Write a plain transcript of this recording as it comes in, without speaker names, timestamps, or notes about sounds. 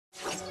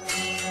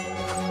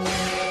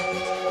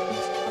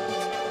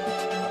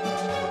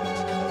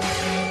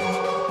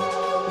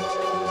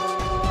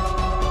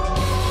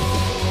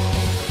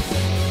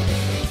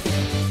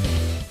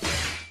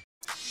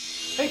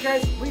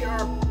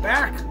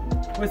back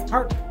with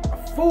part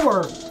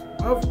 4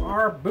 of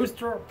our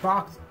booster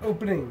box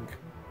opening.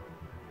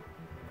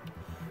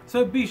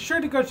 So be sure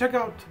to go check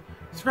out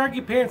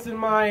Scraggy Pants in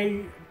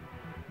my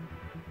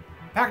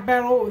pack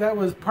battle that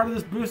was part of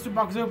this booster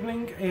box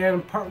opening,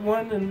 and part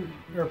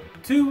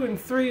 2 and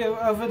 3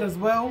 of it as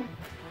well.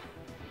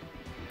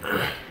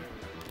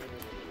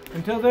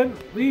 Until then,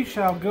 we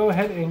shall go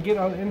ahead and get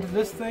on into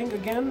this thing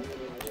again.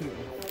 2,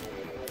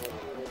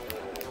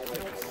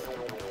 6.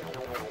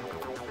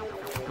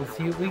 Let's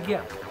see what we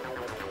get.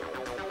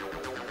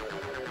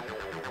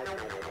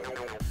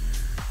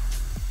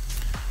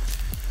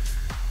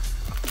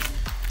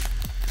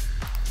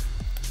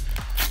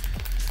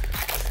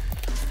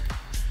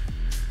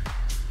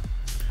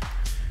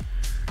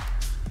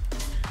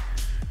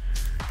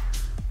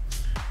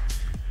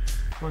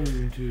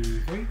 One, 2,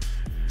 3.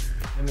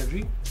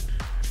 Energy.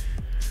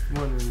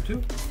 1 and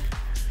 2.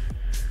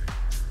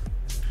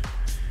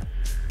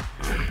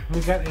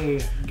 We got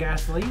a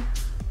Ghastly,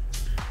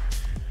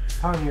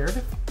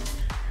 Poniard,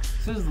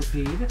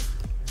 Sizzlipede,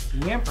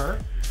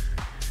 Yamper,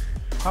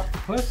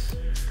 Octopus,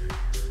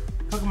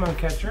 Pokemon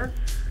Catcher,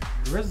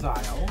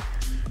 Grizzile,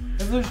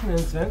 Evolution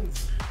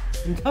Incense,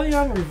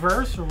 Inteleon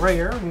Reverse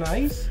Rare,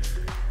 nice,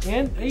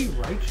 and a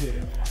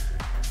Raichu.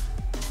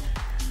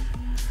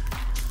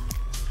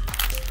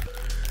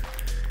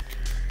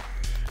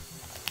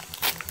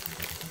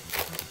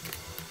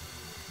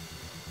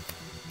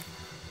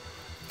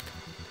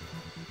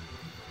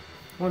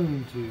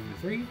 One, 2,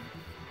 3.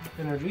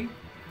 Energy.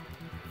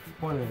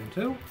 1 and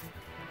 2.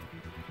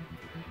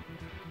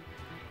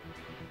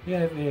 We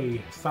have a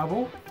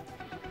Sobble,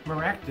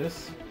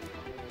 Maractus,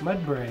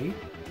 Mudbray,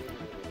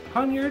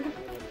 Poniard,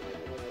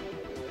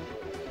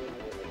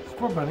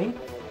 Scorbunny,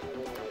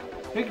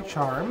 Big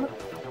Charm,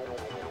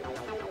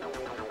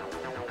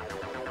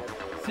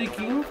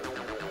 Seeking,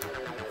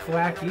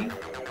 Thwacky,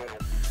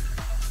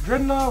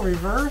 Dreadnought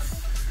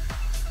Reverse,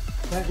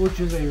 that which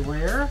is a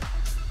rare,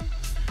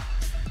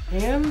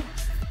 and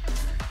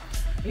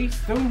a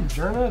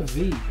Stonjourner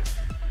V.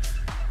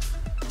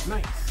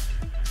 Nice.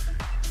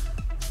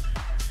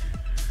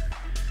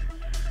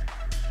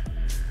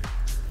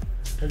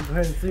 Let's go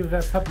ahead and sleeve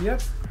that puppy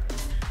up.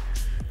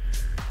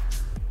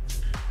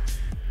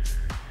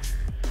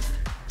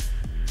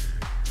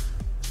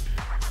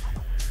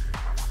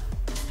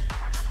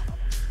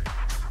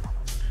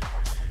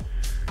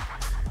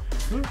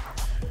 There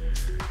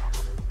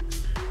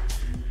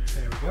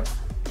we go.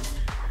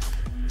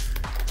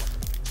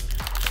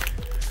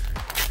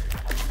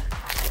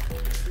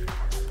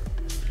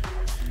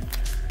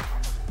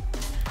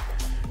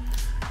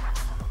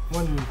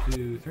 One,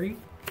 2, 3.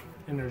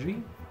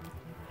 Energy.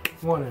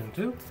 1 and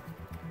 2.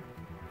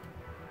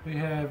 We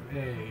have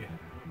a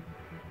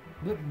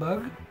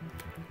Lipbug,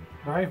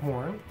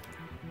 Rhyhorn,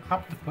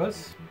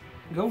 Octopus,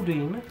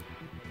 Goldeen,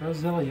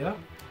 Roselia,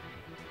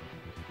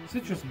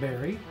 Citrus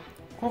Berry,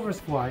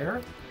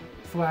 Corvusquire,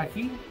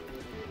 Thwacky,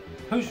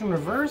 Potion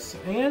Reverse,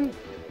 and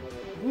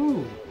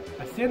ooh,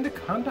 a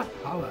Sandaconda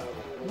Hollow.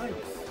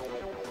 Nice.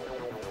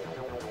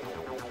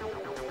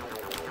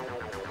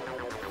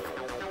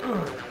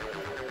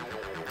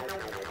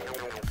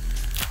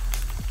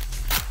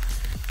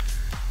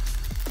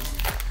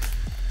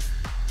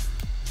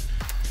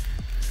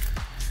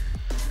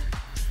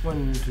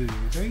 One, 2,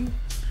 3.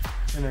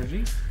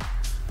 Energy.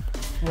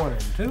 1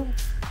 and 2.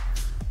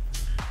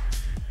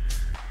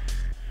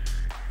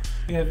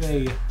 We have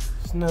a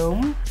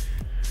Snome,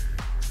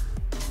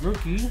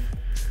 Rookie,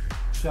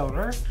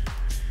 Shelter,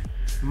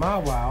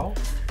 Mawile,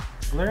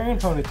 Galarian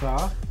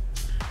Ponyta,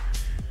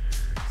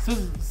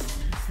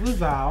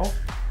 Slizzow,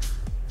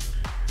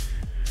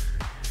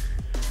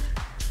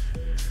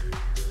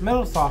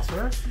 Metal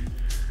Saucer,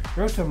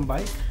 Rotom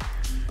Bike,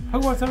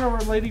 Pokemon Center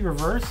Lady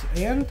Reverse,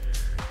 and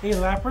a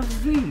Lapras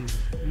V.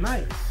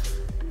 Nice.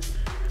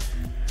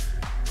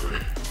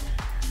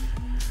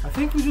 I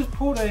think we just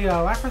pulled a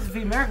Lapras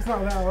V Max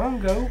not that long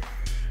ago.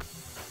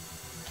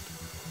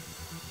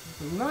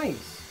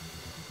 Nice.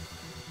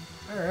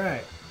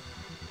 Alright.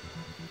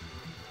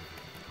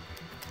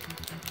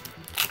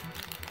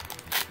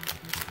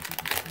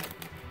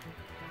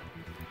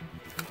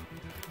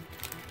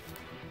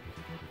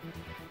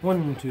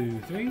 One,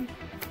 2, 3.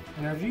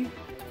 Energy.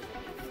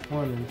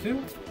 1 and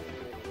 2.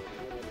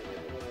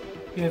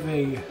 We have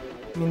a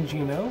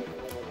Minccino,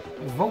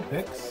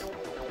 Vulpix,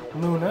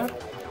 Luna,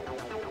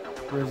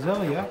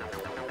 Roselia,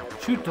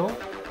 Chewtle,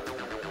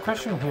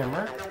 Crushing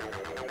Hammer,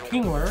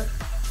 Kingler,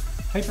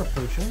 Hyper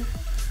Potion,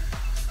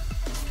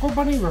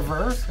 Scorbunny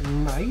Reverse,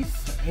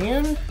 nice,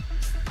 and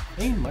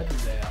a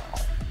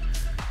Mudsdale.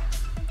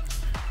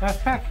 Last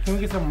pack, can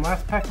we get some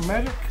last pack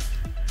magic?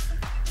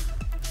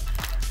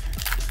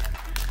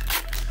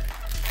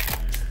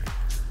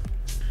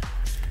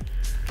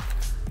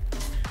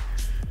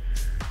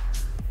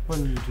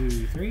 One,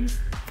 2, 3.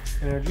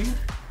 Energy.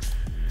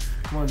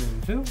 1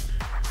 and 2.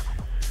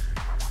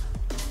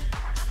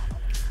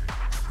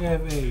 We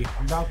have a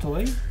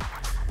Baltoli,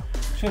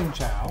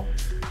 Chinchou,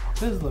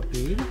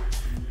 Sizzlipede,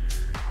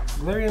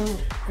 Galarian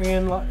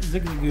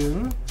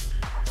Zigzagoon,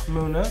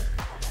 Muna,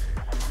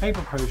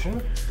 Hyper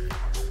Potion,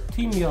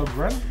 Team Yell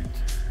Grunt,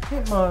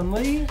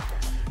 Hitmonlee,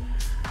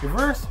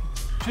 Reverse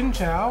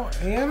Chinchou,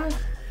 and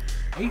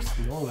a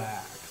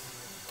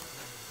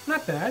Snorlax.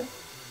 Not bad.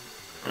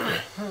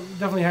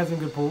 Definitely had some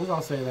good pulls,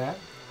 I'll say that.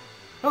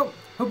 Oh,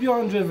 hope you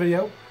all enjoyed the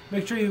video.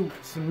 Make sure you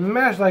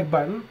smash the like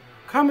button,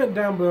 comment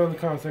down below in the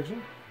comment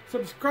section,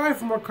 subscribe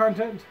for more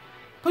content.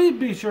 Please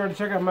be sure to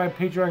check out my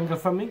Patreon and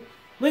GoFundMe.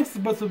 Links to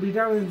both will be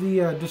down in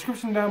the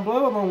description down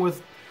below, along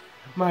with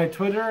my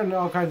Twitter and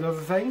all kinds of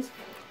other things.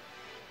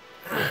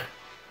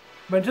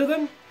 But until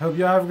then, hope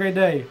you all have a great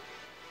day.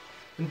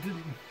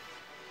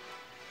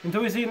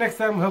 Until we see you next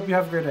time, we hope you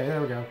have a great day.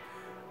 There we go.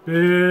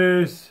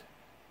 Peace.